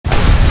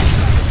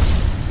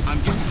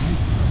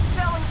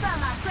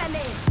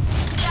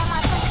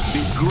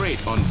Be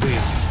great on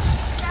base.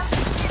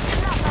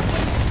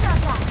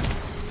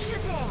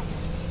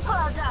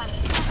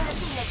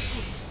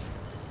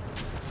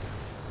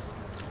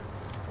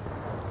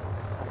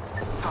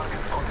 Target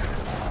spotted.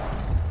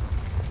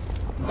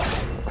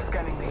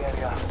 Scanning the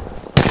area.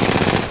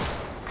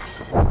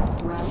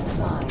 Round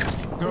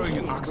 5. Throwing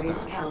an ox Ring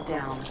now.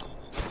 countdown.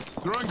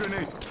 Throwing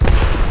grenade.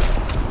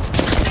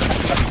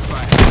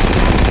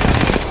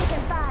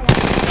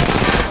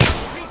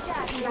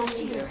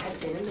 Leader has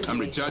been eliminated. I'm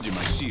recharging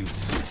my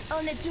shields.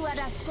 Only 2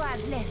 other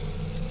squads left.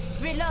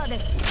 Reload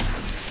it.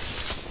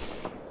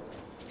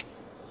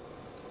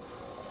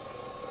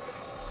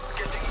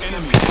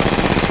 Enemy.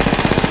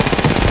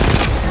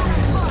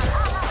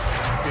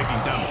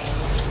 Taking damage.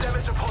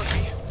 Damage upon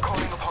me.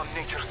 Calling upon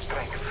nature's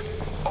strength.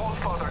 All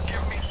Father,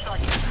 give me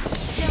sight.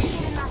 Just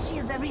giving my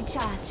shields a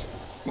recharge.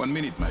 1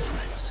 minute, my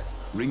friends.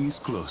 Ring is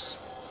close.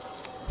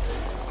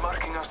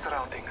 Marking our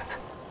surroundings.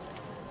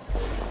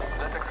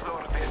 Let's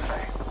explore this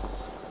way.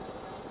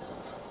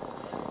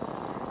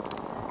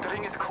 The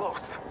ring is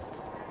close.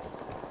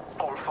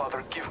 All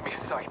Father, give me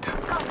sight.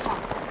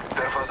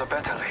 There was a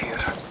battle here.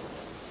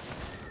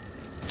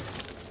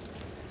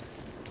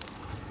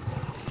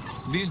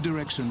 This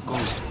direction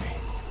calls to me.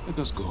 Let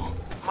us go.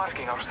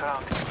 Marking our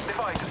surroundings. The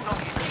fight is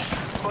not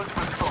easy.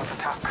 Multiple squads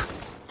attack.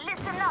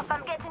 Listen up,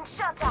 I'm getting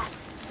shot at.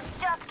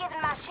 Just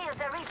giving my shields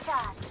a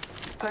recharge.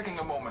 Taking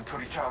a moment to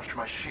recharge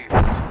my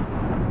shields.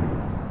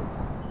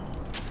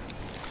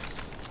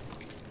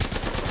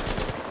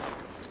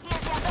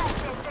 Here's your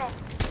birthday friend.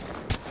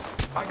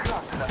 I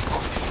grabbed that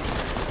one.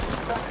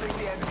 Battling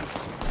the enemy.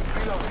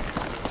 Reloading.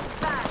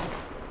 Fine.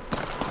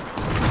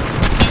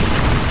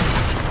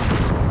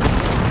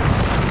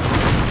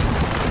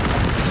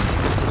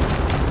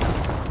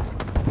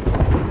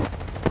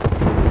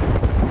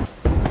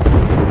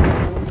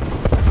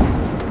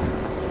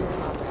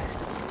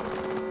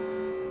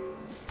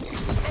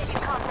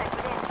 Making contact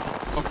with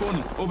enemy.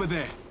 Opponent, over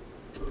there.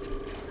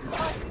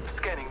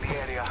 Scanning the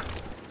area.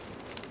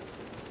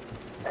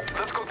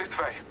 Let's go this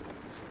way.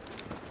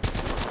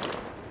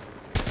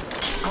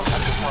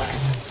 Contact the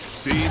target.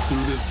 See it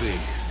through the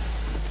veil.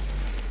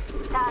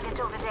 Target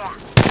over there.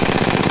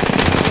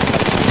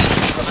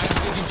 I am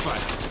taking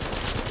fire.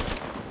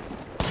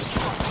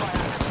 Shots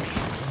fired at me.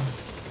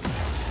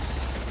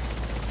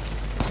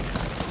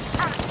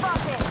 I'm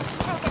spotted.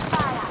 Taking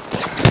fire.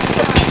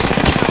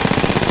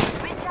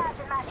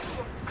 Recharging my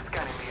shield.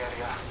 Scanning the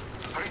area.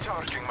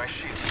 Recharging my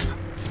shields.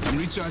 I'm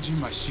recharging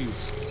my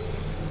shields.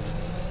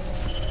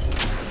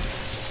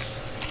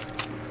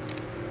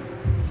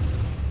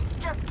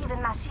 Just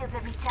giving my shields a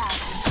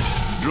recharge.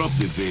 Drop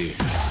the veil.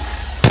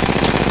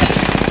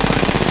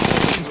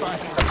 Taking fire.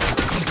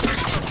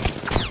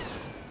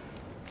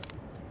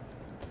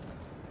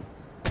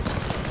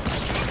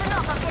 Listen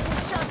up, I'm getting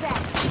shot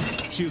at.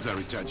 Shields are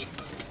recharging.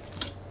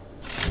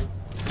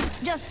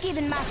 Just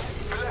giving my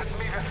Bless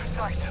me with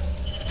sight.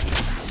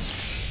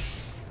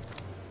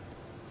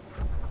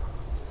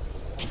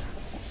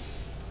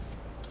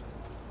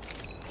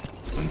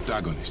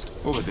 Antagonist,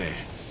 over there.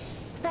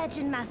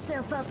 patching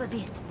myself up a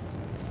bit.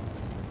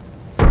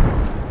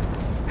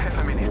 Half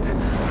a minute.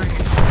 Ring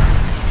is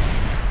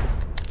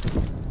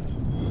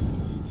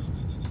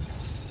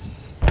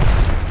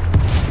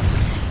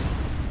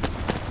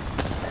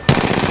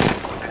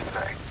this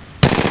way.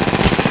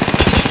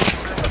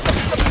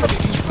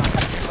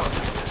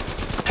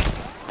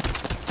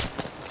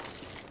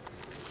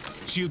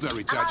 Shields are I'm out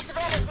recharging. of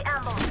energy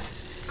ammo.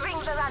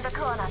 Rings around the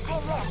corner.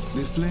 10 left.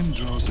 The flame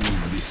draws me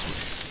this way.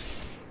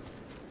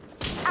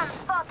 I'm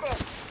spotted.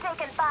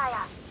 Taking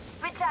fire.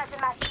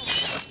 Recharging my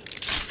shield.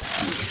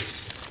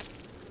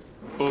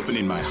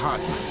 Opening my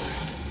heart.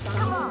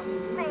 Come on,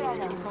 say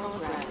hello.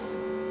 Progress.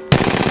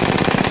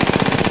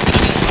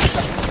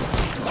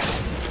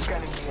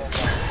 scanning the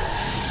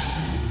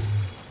area.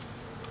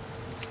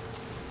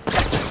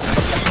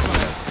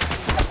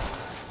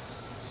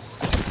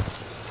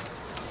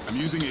 I'm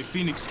using a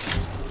Phoenix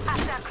kit.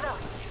 After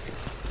close.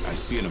 I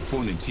see an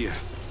opponent here.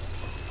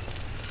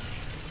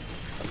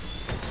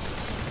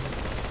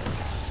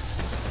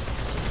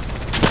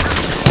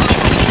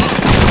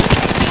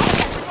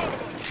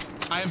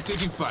 I am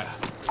taking fire.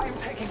 I'm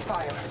taking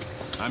fire.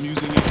 I'm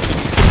using a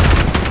Phoenix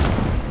kit.